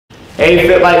Hey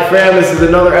FITLIGHT fam, this is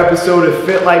another episode of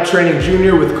FITLIGHT Training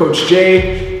Junior with Coach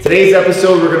J. Today's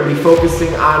episode we're going to be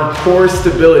focusing on core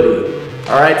stability.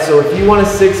 Alright, so if you want a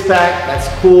six-pack, that's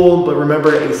cool, but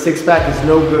remember a six-pack is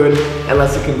no good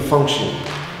unless it can function.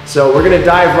 So we're going to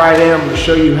dive right in. I'm going to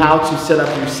show you how to set up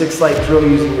your 6-light drill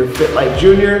using your FITLIGHT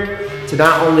Junior to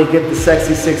not only get the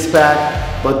sexy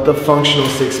six-pack, but the functional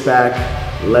six-pack.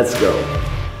 Let's go.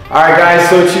 Alright guys,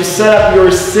 so to set up your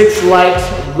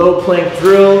 6-light low plank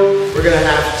drill, we're going to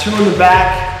have 2 in the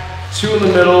back, 2 in the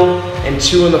middle, and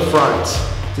 2 in the front.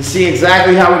 To see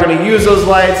exactly how we're going to use those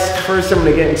lights, first I'm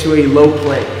going to get into a low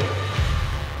plank.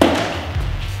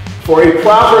 For a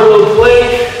proper low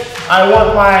plank, I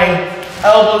want my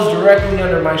elbows directly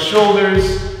under my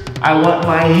shoulders. I want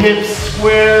my hips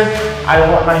square. I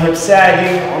don't want my hips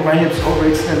sagging or my hips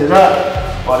overextended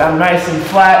up. But I'm nice and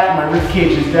flat, my rib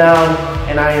cage is down,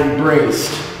 and I am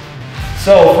braced.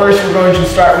 So first we're going to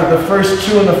start with the first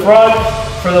 2 in the front.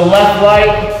 For the left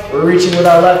light, we're reaching with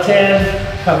our left hand,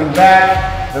 coming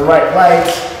back, the right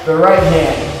light, the right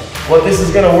hand. What this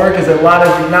is going to work is a lot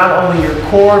of not only your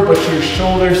core, but your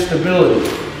shoulder stability.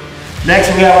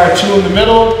 Next we have our 2 in the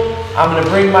middle. I'm going to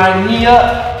bring my knee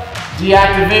up,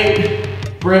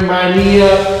 deactivate, bring my knee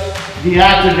up,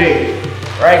 deactivate.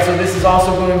 Right, so this is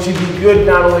also going to be good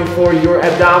not only for your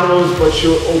abdominals, but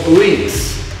your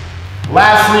obliques.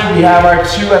 Lastly, we have our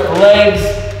 2 at the legs.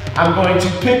 I'm going to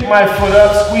pick my foot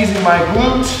up, squeezing my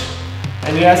glute.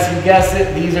 And yes, you guessed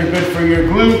it, these are good for your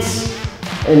glutes.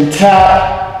 And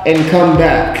tap and come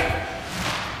back.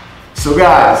 So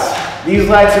guys, these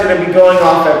lights are going to be going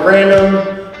off at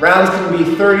random. Rounds can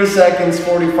be 30 seconds,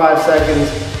 45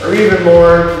 seconds, or even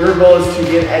more. Your goal is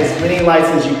to get as many lights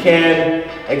as you can.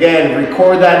 Again,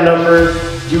 record that number,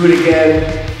 do it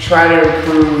again, try to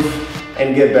improve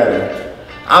and get better.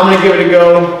 I'm going to give it a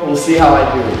go. We'll see how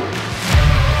I do.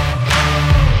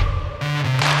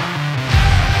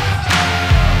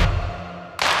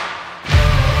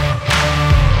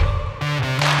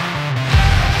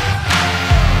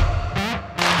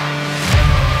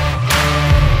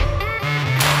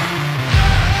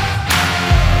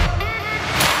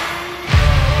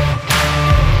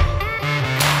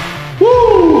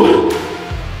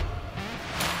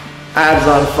 Abs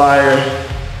on fire,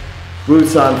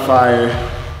 glutes on fire,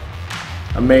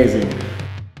 amazing.